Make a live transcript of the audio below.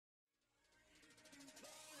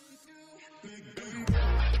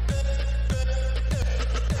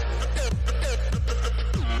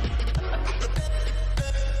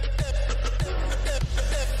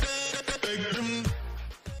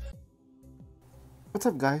What's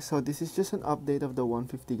up, guys? So this is just an update of the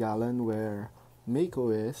 150 gallon where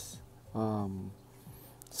Mako is. Um,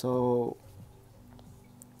 so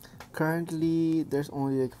currently there's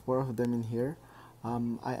only like four of them in here.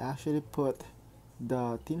 I actually put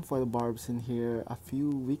the tinfoil barbs in here a few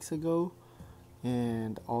weeks ago,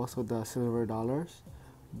 and also the silver dollars.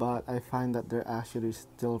 But I find that they're actually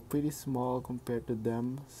still pretty small compared to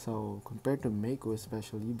them. So compared to Mako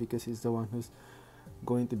especially, because he's the one who's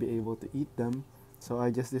going to be able to eat them. So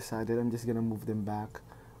I just decided I'm just gonna move them back.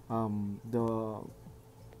 The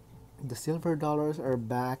silver dollars are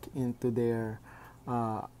back into their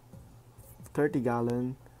uh, 30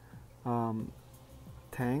 gallon um,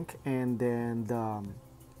 tank, and then the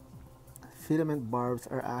filament barbs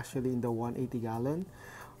are actually in the 180 gallon.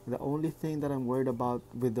 The only thing that I'm worried about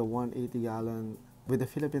with the 180 gallon, with the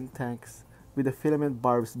filament tanks, with the filament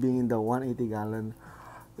barbs being in the 180 gallon,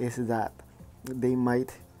 is that they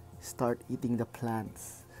might start eating the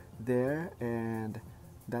plants there, and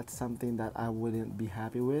that's something that I wouldn't be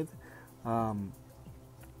happy with. Um,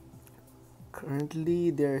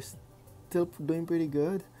 Currently, they're still doing pretty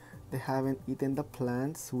good. They haven't eaten the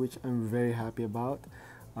plants, which I'm very happy about.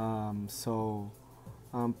 So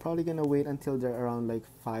I'm probably gonna wait until they're around like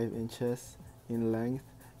 5 inches in length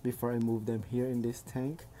before I move them here in this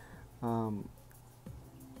tank. Um,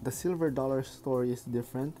 the silver dollar story is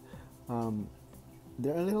different. Um,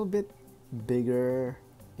 they're a little bit bigger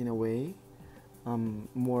in a way,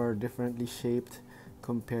 more differently shaped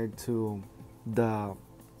compared to the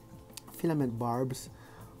filament barbs.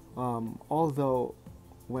 Although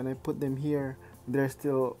when I put them here, they're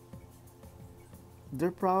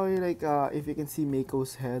probably like if you can see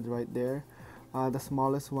Mako's head right there, the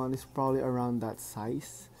smallest one is probably around that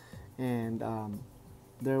size, and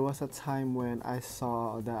there was a time when I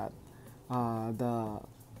saw that the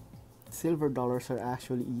silver dollars are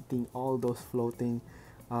actually eating all those floating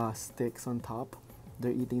sticks on top.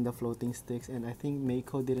 They're eating the floating sticks, and I think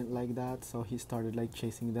Mako didn't like that, so he started like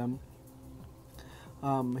chasing them.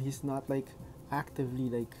 He's not like actively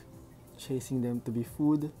like chasing them to be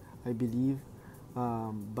food, I believe,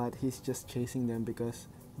 but he's just chasing them because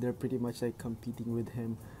they're pretty much like competing with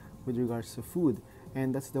him with regards to food.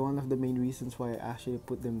 And that's the one of the main reasons why I actually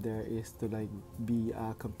put them there, is to like be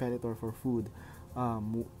a competitor for food.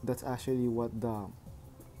 That's actually what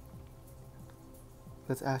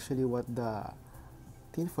the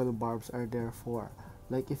tinfoil barbs are there for.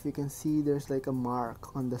 Like if you can see, there's like a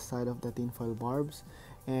mark on the side of the tinfoil barbs,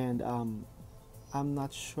 and I'm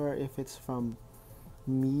not sure if it's from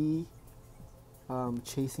me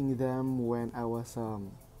chasing them when I was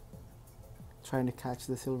trying to catch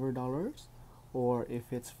the silver dollars, or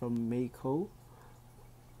if it's from Mako.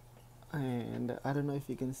 And I don't know if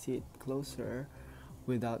you can see it closer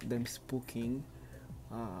without them spooking,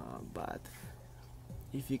 but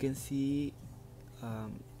if you can see,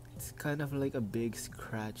 it's kind of like a big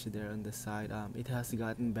scratch there on the side. It has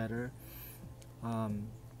gotten better. Um,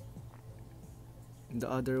 the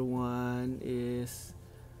other one is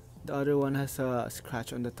the other one has a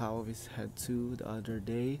scratch on the top of his head too the other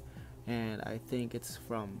day, and I think it's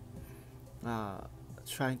from uh,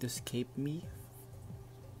 trying to escape me.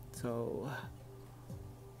 So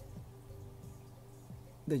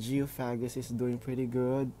the Geophagus is doing pretty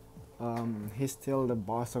good. He's still the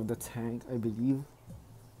boss of the tank, I believe.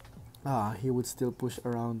 He would still push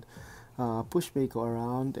Mako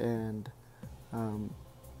around, and um,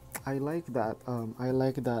 I like that. I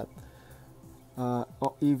like that.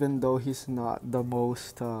 Even though he's not the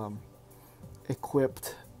most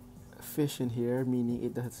equipped fish in here, meaning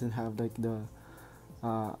it doesn't have like the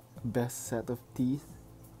best set of teeth,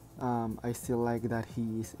 I still like that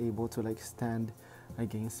he is able to like stand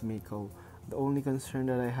against Mako. The only concern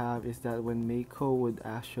that I have is that when Mako would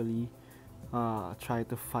actually try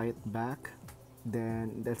to fight back,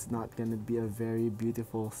 then that's not gonna be a very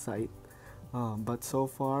beautiful sight. But so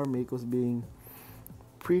far, Mako's being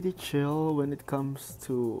pretty chill when it comes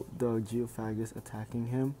to the Geophagus attacking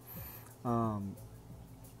him. Um,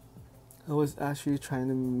 I was actually trying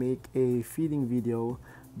to make a feeding video,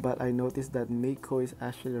 but I noticed that Mako is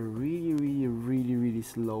actually a really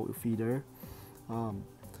slow feeder. Um,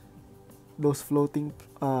 those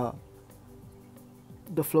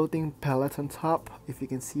the floating pellets on top, if you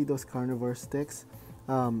can see those carnivore sticks,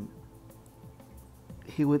 um,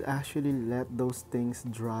 he would actually let those things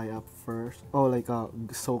dry up first, oh, like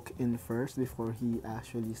soak in first before he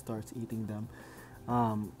actually starts eating them.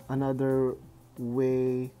 Another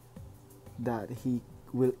way that he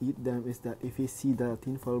will eat them is that if he see the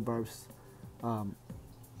tinfoil barbs um,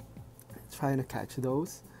 trying to catch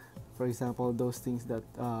those, for example, those things that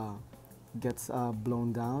gets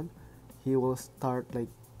blown down, he will start like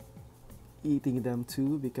eating them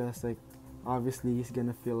too, because like obviously he's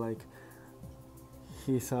gonna feel like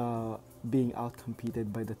he's being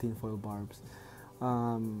outcompeted by the tinfoil barbs.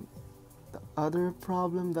 Um, the other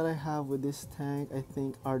problem that I have with this tank, I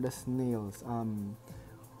think, are the snails.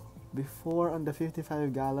 Before on the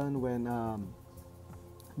 55 gallon, when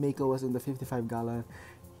Mako was in the 55 gallon,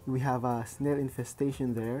 we have a snail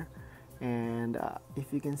infestation there, and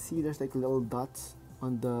if you can see, there's like little dots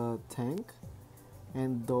on the tank,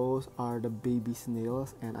 and those are the baby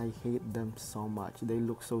snails, and I hate them so much. They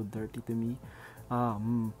look so dirty to me.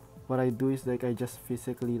 What I do is like I just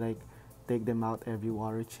physically like take them out every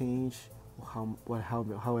water change,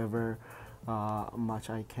 however much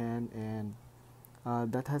I can,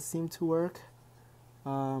 and that has seemed to work.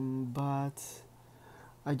 But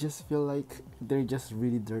I just feel like they're just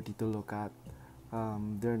really dirty to look at.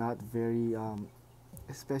 They're not very,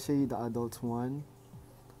 especially the adult one.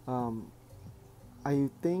 Um, I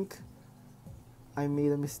think I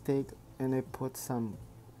made a mistake and I put some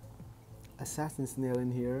assassin snail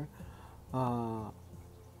in here. Uh,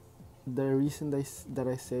 the reason that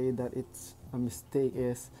I say that it's a mistake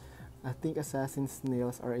is I think assassin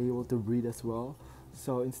snails are able to breed as well.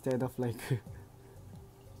 So instead of like,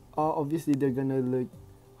 obviously they're gonna like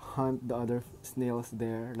hunt the other snails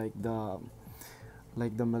there, like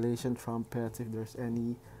the Malaysian trumpets, if there's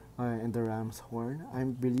any, and the ram's horn.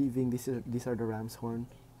 I'm believing these are the ram's horn,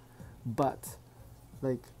 but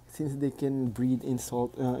like since they can breed in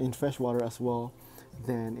salt in fresh water as well,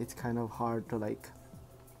 then it's kind of hard to like.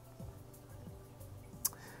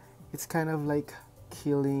 It's kind of like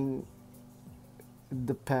killing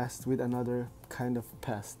the pest with another kind of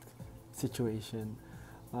pest situation.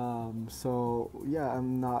 So yeah,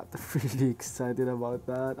 I'm not really excited about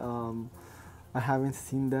that. I haven't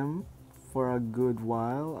seen them for a good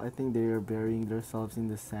while. I think they are burying themselves in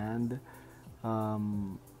the sand.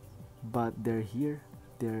 Um, but they're here.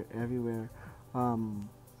 They're everywhere. Um,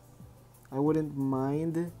 I wouldn't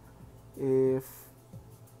mind if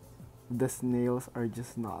the snails are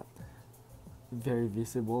just not very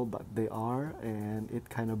visible, but they are, and it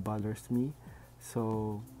kind of bothers me.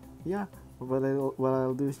 So yeah, what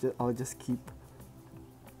I'll do is I'll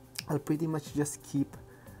pretty much just keep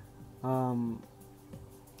um,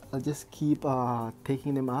 I'll just keep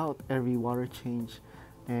taking them out every water change,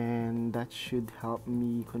 and that should help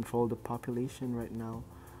me control the population right now.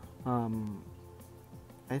 um,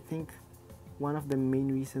 I think one of the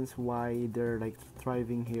main reasons why they're like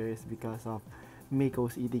thriving here is because of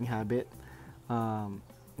Mako's eating habit. um,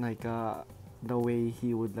 like the way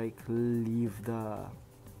he would like leave the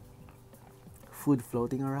food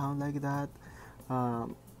floating around like that.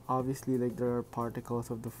 um, Obviously like there are particles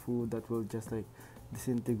of the food that will just like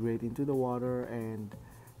disintegrate into the water, and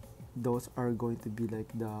those are going to be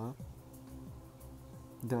like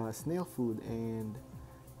the snail food, and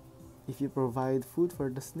if you provide food for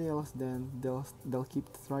the snails, then they'll keep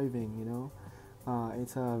thriving, you know.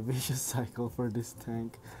 It's a vicious cycle for this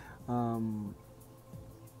tank. um,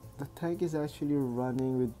 the tank is actually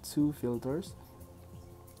running with two filters.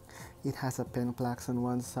 It has a Penplax on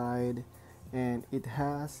one side, and it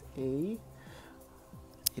has a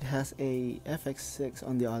FX6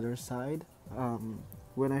 on the other side.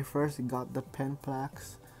 When I first got the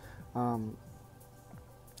Penplax, um,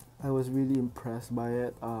 I was really impressed by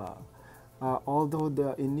it. Although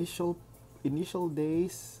the initial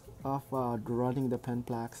days of running the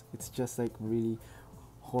Penplax, it's just like really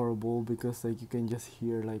horrible, because like you can just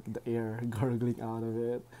hear like the air gurgling out of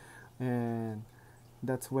it, and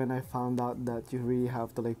that's when I found out that you really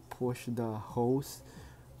have to like push the hose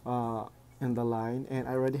uh, in the line. And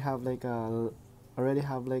I already have like a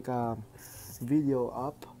video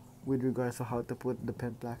up with regards to how to put the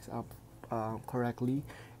Penplax up correctly,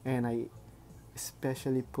 and I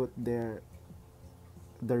especially put there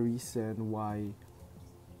the reason why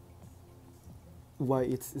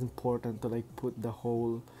it's important to like put the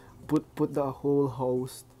whole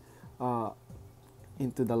hose uh,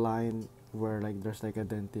 into the line where like there's like a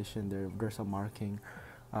dentition there's a marking.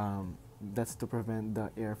 That's to prevent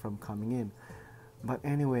the air from coming in. But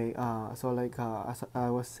anyway, so like as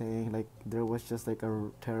I was saying, like there was just like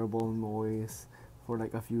a terrible noise for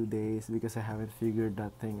like a few days because I haven't figured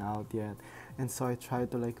that thing out yet. And so I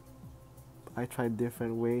tried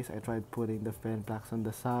different ways. I tried putting the fan plaques on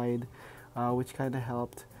the side, which kind of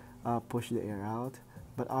helped push the air out.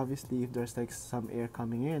 But obviously, if there's like some air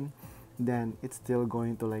coming in, then it's still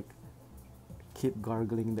going to like keep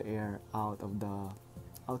gargling the air out of the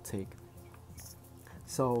outtake.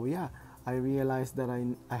 So yeah, I realized that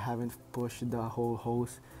I haven't pushed the whole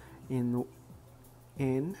hose in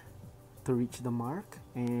in to reach the mark,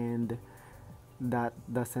 and that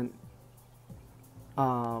doesn't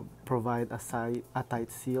provide a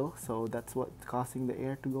tight seal, so that's what's causing the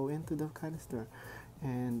air to go into the canister.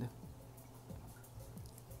 And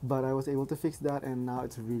but I was able to fix that, and now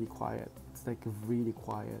it's really quiet. It's like really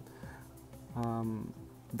quiet. um,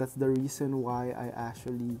 that's the reason why I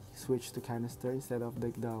actually switched to canister instead of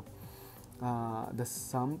like the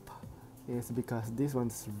sump, is because this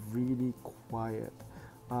one's really quiet.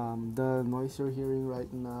 The noise you're hearing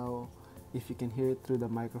right now, if you can hear it through the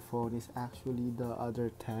microphone, is actually the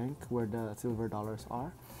other tank where the silver dollars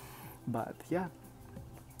are. But yeah,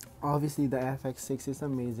 obviously the FX6 is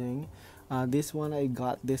amazing. This one, I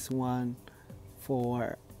got this one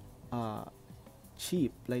for uh,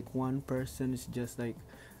 cheap. Like, one person is just like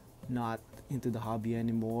not into the hobby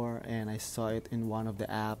anymore, and I saw it in one of the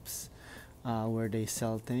apps where they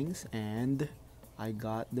sell things, and I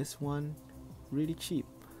got this one really cheap.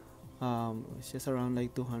 It's just around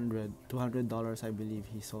like $200, I believe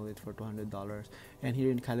he sold it for $200, and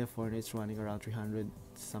here in California it's running around 300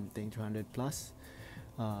 something, 300 plus.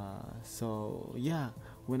 So yeah,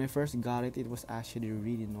 when I first got it, it was actually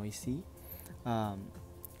really noisy. um,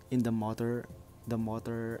 in the motor,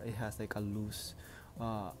 it has like a loose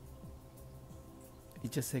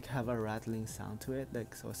it just like have a rattling sound to it,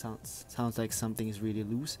 like, so it sounds like something is really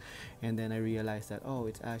loose. And then I realized that, oh,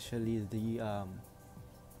 it's actually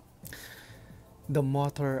the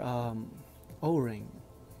motor o-ring.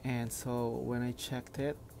 And so when I checked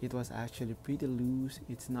it, it was actually pretty loose.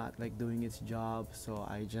 It's not like doing its job, so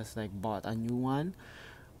I just like bought a new one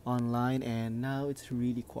online, and now it's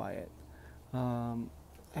really quiet.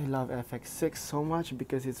 I love FX6 so much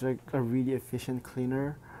because it's like a really efficient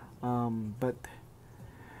cleaner. But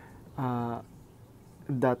uh,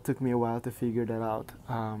 that took me a while to figure that out,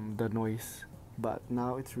 the noise. But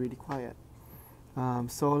now it's really quiet.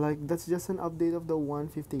 So like, that's just an update of the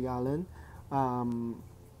 150 gallon. Um,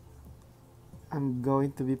 I'm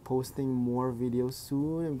going to be posting more videos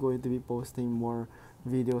soon. I'm going to be posting more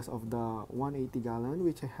videos of the 180 gallon,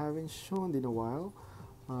 which I haven't shown in a while.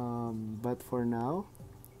 But for now,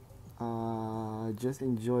 just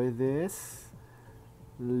enjoy this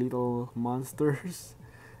little monsters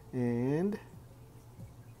and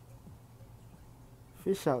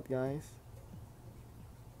fish out, guys.